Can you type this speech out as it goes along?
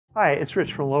Hi, it's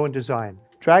Rich from Loen.Design.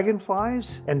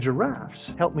 Dragonflies and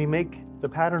giraffes help me make the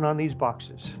pattern on these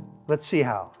boxes. Let's see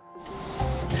how.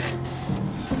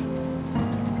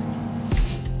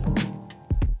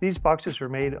 These boxes are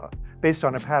made based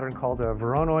on a pattern called a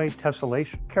Voronoi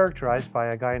Tessellation, characterized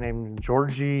by a guy named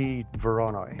Georgy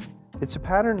Voronoy. It's a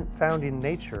pattern found in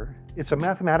nature. It's a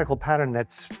mathematical pattern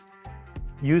that's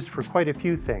used for quite a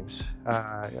few things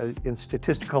in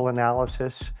statistical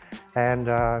analysis and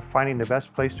finding the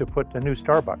best place to put a new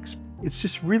Starbucks. It's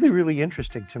just really, really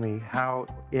interesting to me how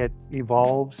it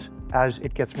evolves as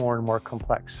it gets more and more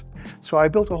complex. So I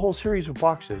built a whole series of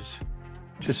boxes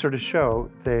to sort of show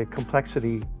the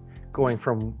complexity going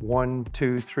from 1,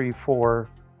 2, 3, 4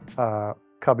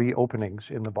 cubby openings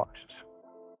in the boxes.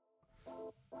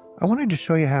 I wanted to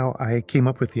show you how I came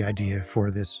up with the idea for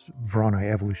this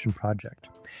Voronoi Evolution project.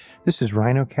 This is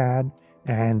RhinoCAD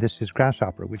and this is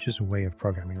Grasshopper, which is a way of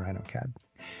programming RhinoCAD.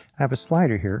 I have a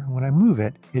slider here. When I move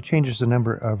it, it changes the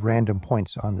number of random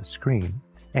points on the screen,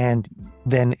 and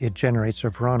then it generates a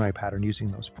Voronoi pattern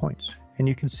using those points. And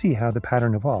you can see how the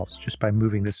pattern evolves just by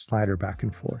moving this slider back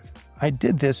and forth. I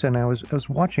did this and I was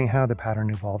watching how the pattern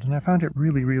evolved, and I found it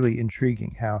really, really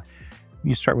intriguing how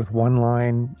you start with one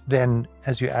line, then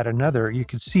as you add another, you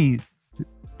can see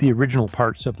the original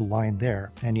parts of the line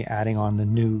there, and you're adding on the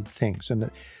new things. And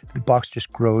the box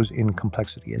just grows in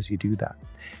complexity as you do that.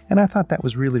 And I thought that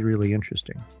was really, really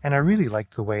interesting. And I really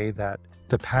liked the way that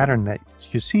the pattern that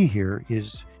you see here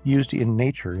is used in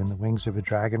nature, in the wings of a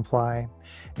dragonfly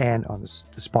and on the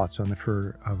spots on the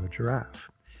fur of a giraffe.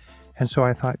 And so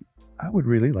I thought I would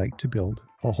really like to build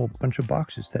a whole bunch of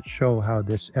boxes that show how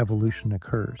this evolution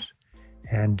occurs,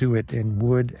 and do it in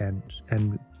wood, and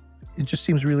it just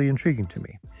seems really intriguing to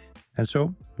me. And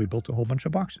so we built a whole bunch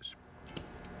of boxes.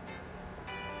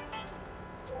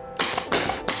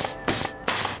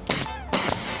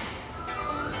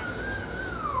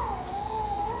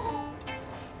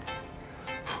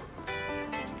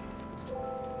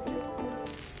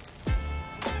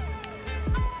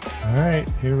 All right,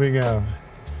 here we go.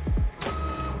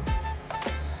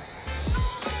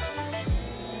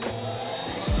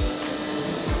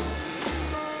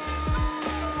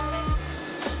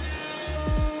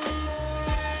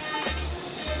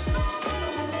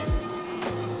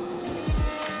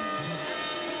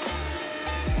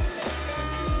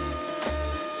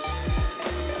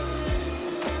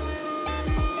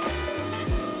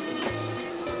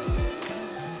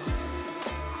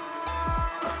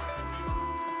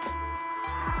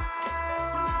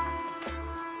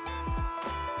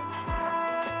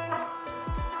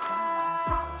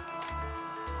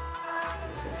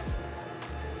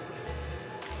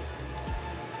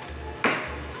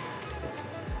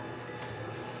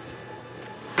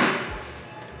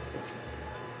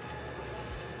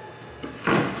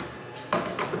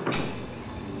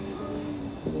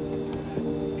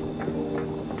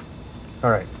 All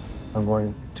right, I'm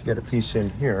going to get a piece in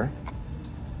here.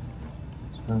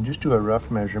 So I'll just do a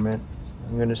rough measurement.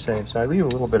 I'm going to say, so I leave a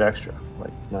little bit extra,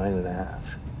 like 9.5.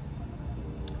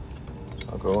 So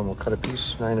I'll go and we'll cut a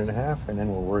piece 9.5, and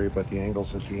then we'll worry about the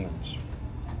angles at the ends.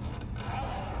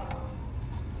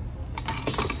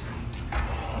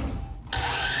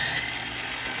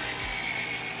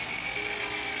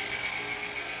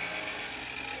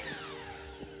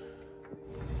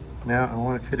 Now I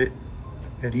want to fit it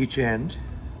at each end,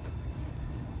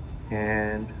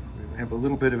 and we have a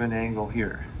little bit of an angle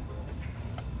here.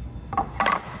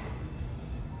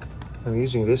 I'm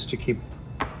using this to keep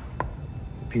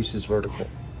the pieces vertical,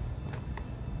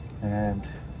 and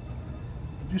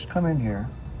just come in here,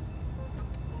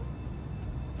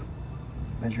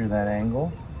 measure that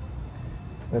angle.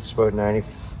 That's about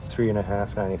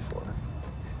 93.5, 94.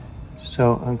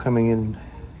 So I'm coming in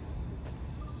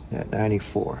at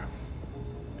 94.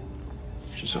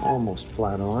 Which is almost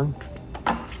flat on.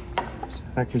 So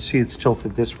I can see it's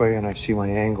tilted this way, and I see my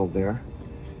angle there.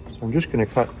 So I'm just going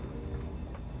to cut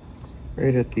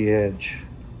right at the edge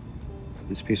of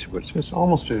this piece of wood. So it's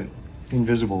almost an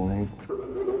invisible angle.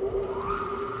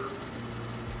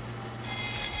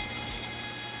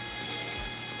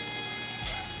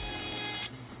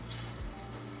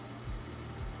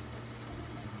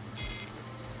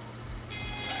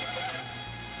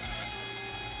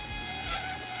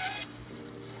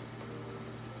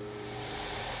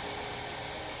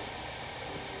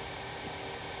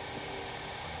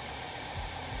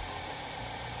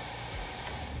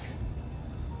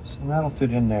 And that'll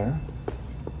fit in there.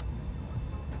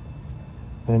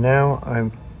 And now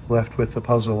I'm left with the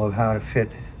puzzle of how to fit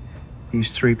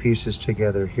these three pieces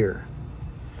together here.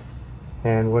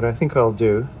 And what I think I'll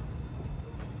do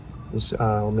is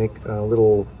I'll make a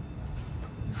little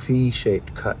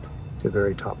V-shaped cut at the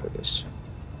very top of this.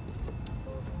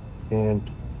 And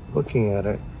looking at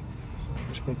it,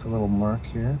 just make a little mark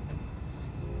here.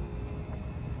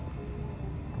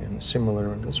 And a similar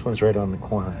one, this one's right on the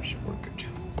corner, so we're good.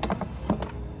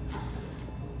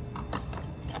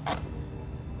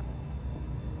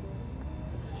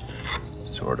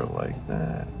 Sort of like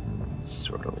that,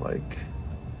 sort of like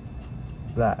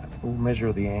that. We'll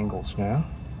measure the angles now.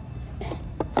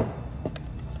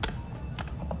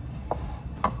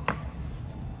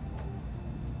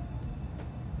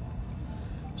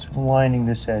 So I'm lining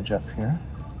this edge up here,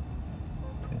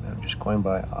 and I'm just going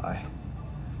by eye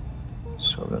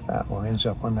so that that lines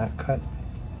up on that cut,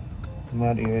 and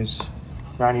that is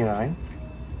 99,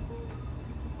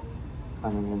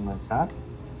 coming in like that.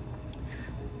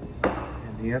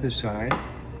 The other side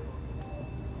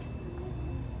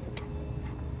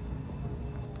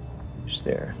is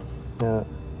there. Now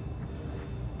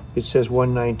it says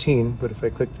 119, but if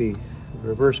I click the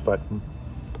reverse button,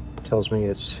 it tells me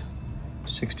it's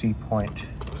 60.8.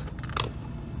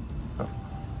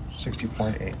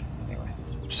 Anyway,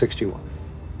 61.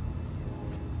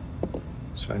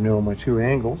 So I know my two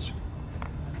angles,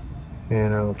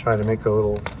 and I'll try to make a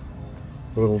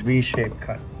little V-shaped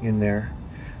cut in there.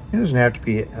 It doesn't have to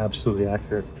be absolutely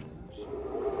accurate.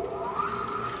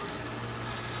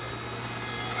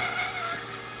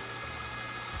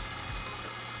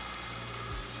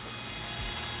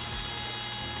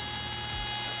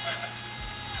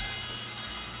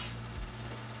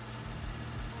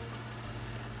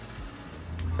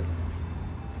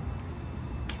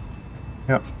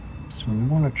 Yep, so we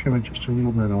want to trim it just a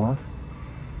little bit off,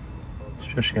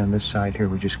 especially on this side here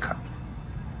we just cut.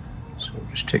 So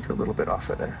we'll just take a little bit off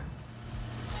of there.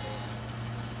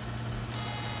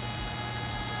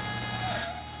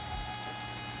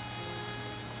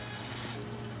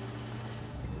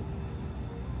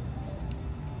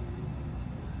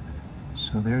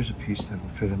 So there's a piece that will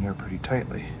fit in there pretty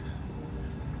tightly.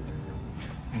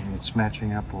 And it's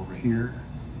matching up over here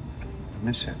on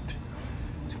this end.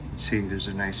 As you can see, there's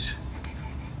a nice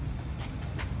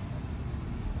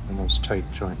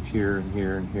tight joint here and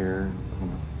here and here. You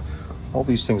know. All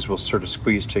these things will sort of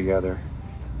squeeze together.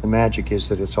 The magic is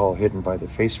that it's all hidden by the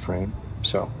face frame,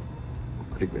 so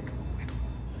pretty good.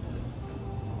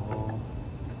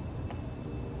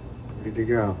 Ready to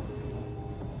go.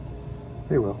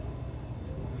 They will.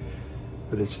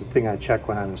 But it's the thing I check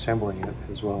when I'm assembling it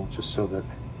as well, just so that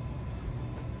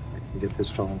I can get this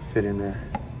to all fit in there.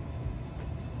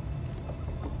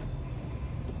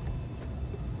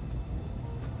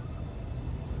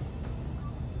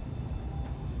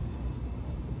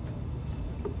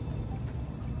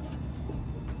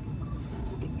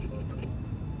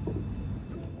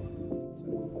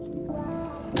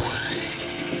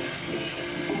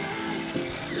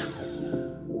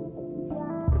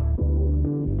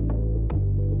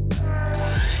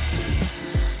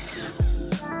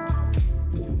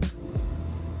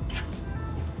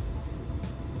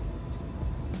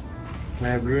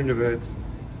 I've ruined about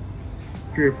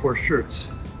 3 or 4 shirts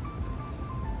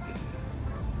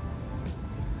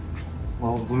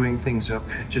while gluing things up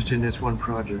just in this one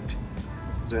project.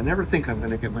 Because I never think I'm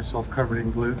going to get myself covered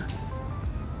in glue.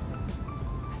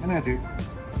 And I do.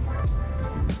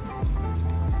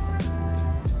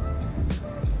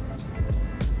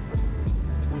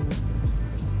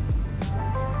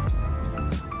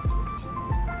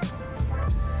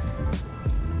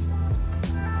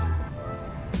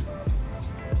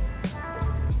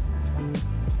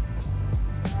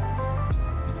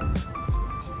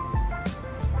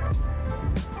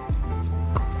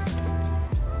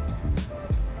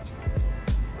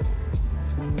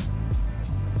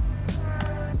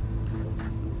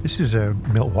 This is a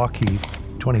Milwaukee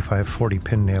 2540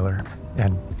 pin nailer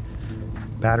and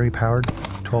battery powered,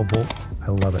 12 volt. I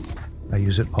love it. I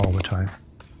use it all the time.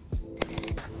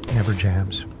 Never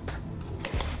jams.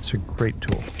 It's a great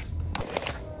tool.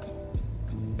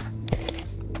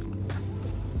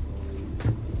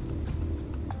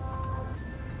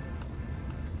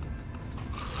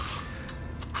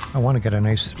 I want to get a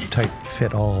nice tight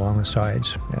fit all along the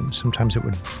sides, and sometimes it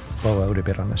would blow out a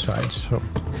bit on the sides. So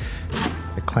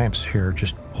the clamps here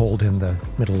just hold in the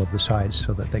middle of the sides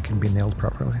so that they can be nailed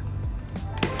properly.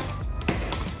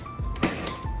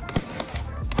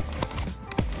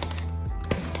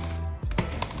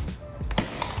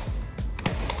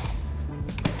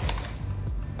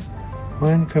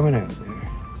 One coming out there.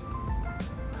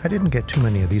 I didn't get too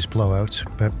many of these blowouts,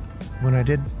 but when I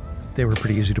did, they were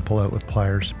pretty easy to pull out with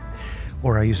pliers.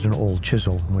 Or I used an old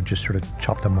chisel and would just sort of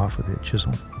chop them off with a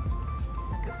chisel. It's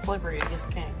like a sliver you just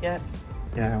can't get.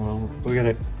 Yeah, well, we'll get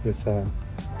it with, I'll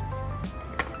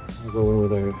go in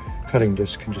with a cutting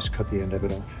disc and just cut the end of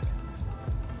it off.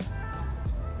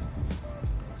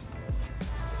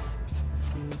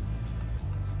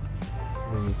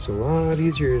 And it's a lot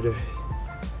easier to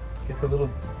get the little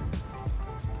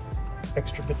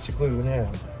extra bits of glue now.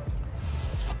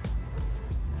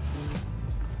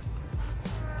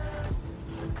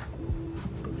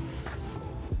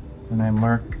 And I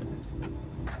mark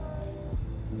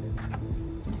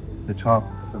the top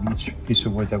of each piece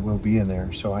of wood that will be in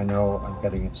there, so I know I'm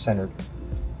getting it centered.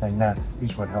 And that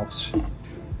is what helps in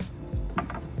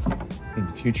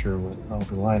the future when I'll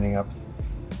be lining up.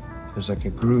 There's like a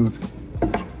groove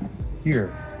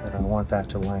here that I want that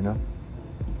to line up.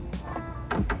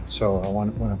 So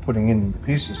when I'm putting in the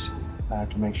pieces, I have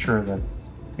to make sure that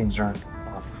things aren't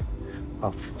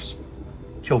off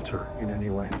kilter in any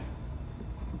way.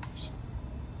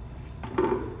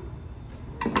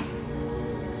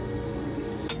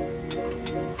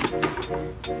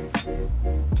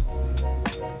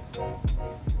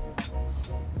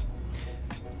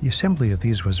 The assembly of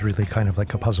these was really kind of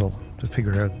like a puzzle to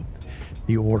figure out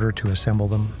the order to assemble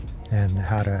them and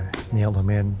how to nail them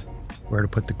in, where to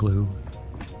put the glue.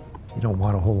 You don't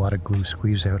want a whole lot of glue,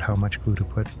 squeeze out how much glue to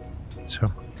put.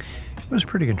 So it was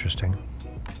pretty interesting.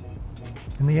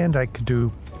 In the end, I could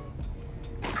do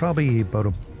probably about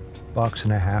a box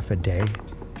and a half a day,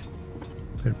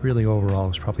 but really overall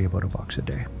it's probably about a box a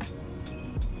day.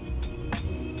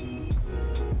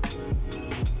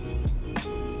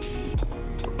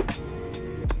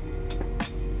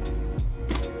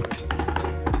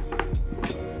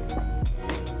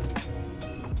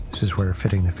 This is where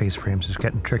fitting the face frames is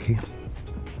getting tricky.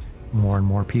 More and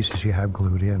more pieces you have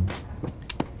glued in.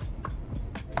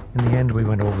 In the end, we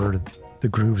went over the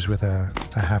grooves with a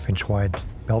 1/2-inch wide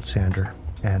belt sander,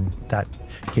 and that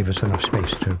gave us enough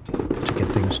space to get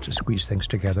things, to squeeze things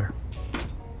together.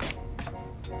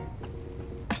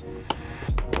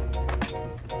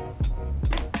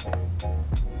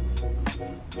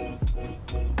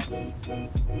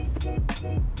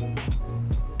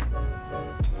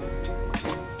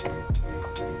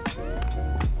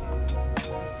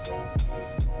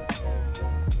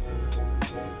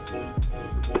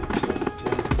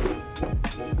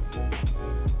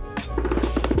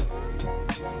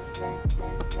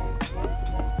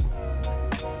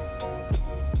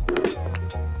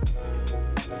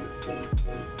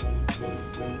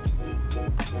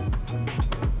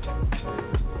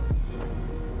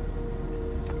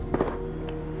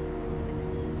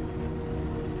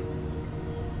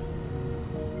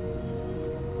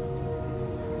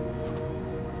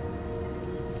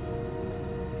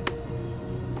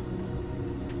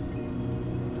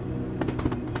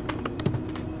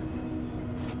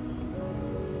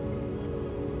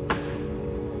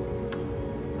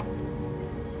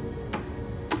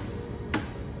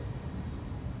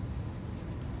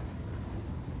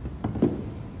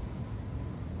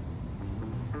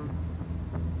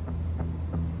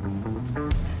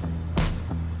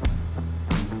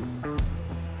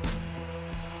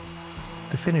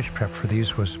 The finish prep for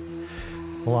these was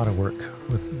a lot of work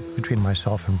between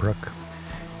myself and Brooke.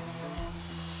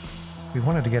 We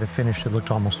wanted to get a finish that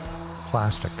looked almost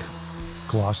plastic,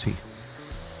 glossy.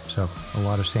 So a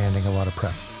lot of sanding, a lot of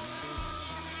prep.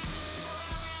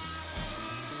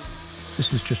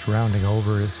 This is just rounding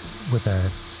over with a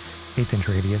 1/8-inch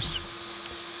radius,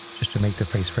 just to make the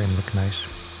face frame look nice.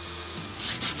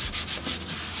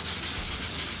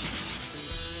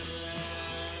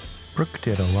 Brooke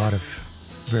did a lot of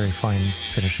very fine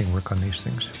finishing work on these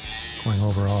things, going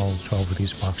over all 12 of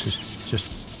these boxes,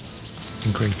 just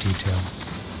in great detail.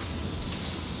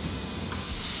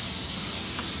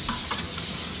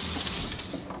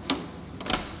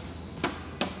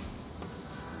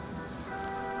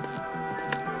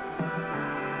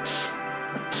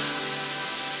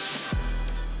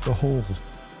 The whole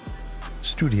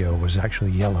studio was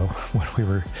actually yellow when we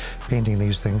were painting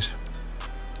these things.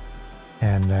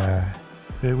 And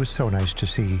it was so nice to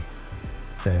see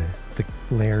the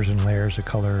layers and layers of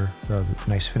color, the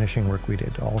nice finishing work we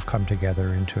did all come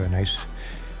together into a nice,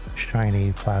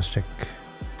 shiny, plastic,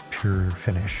 pure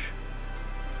finish.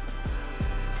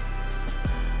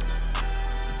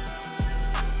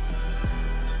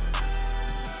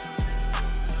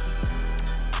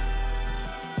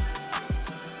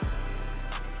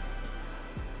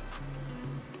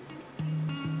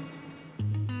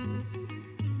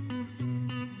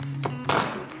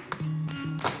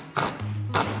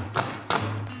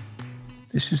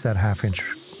 This is that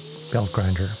 1/2-inch belt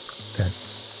grinder that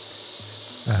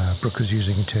Brooke was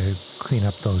using to clean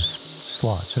up those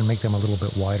slots and make them a little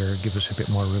bit wider, give us a bit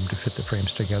more room to fit the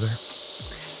frames together.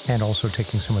 And also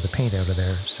taking some of the paint out of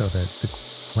there so that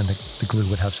when the glue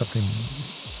would have something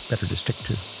better to stick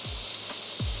to.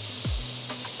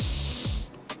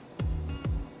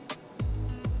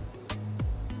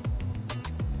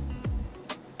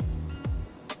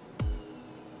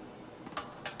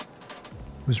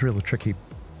 It was really tricky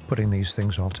putting these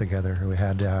things all together. We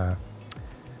had to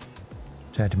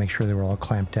make sure they were all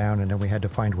clamped down, and then we had to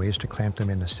find ways to clamp them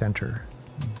in the center.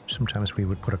 Sometimes we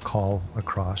would put a caul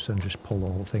across and just pull the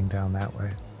whole thing down that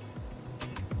way.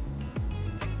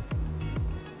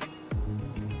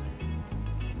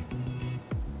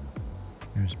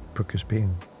 There's Brooke is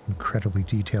being incredibly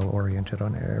detail-oriented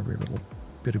on every little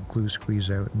bit of glue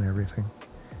squeeze out and everything.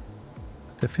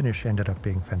 The finish ended up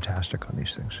being fantastic on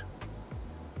these things.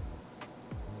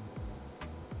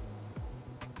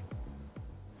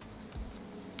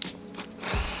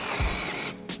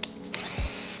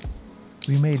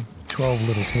 We made 12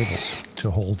 little tables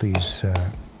to hold these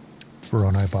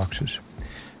Voronoi boxes.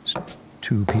 It's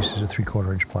 2 pieces of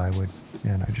 3/4 inch plywood,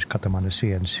 and I just cut them on a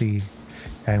CNC,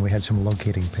 and we had some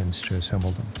locating pins to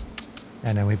assemble them.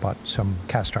 And then we bought some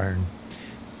cast iron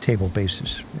table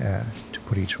bases to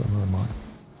put each one of them on.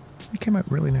 It came out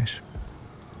really nice.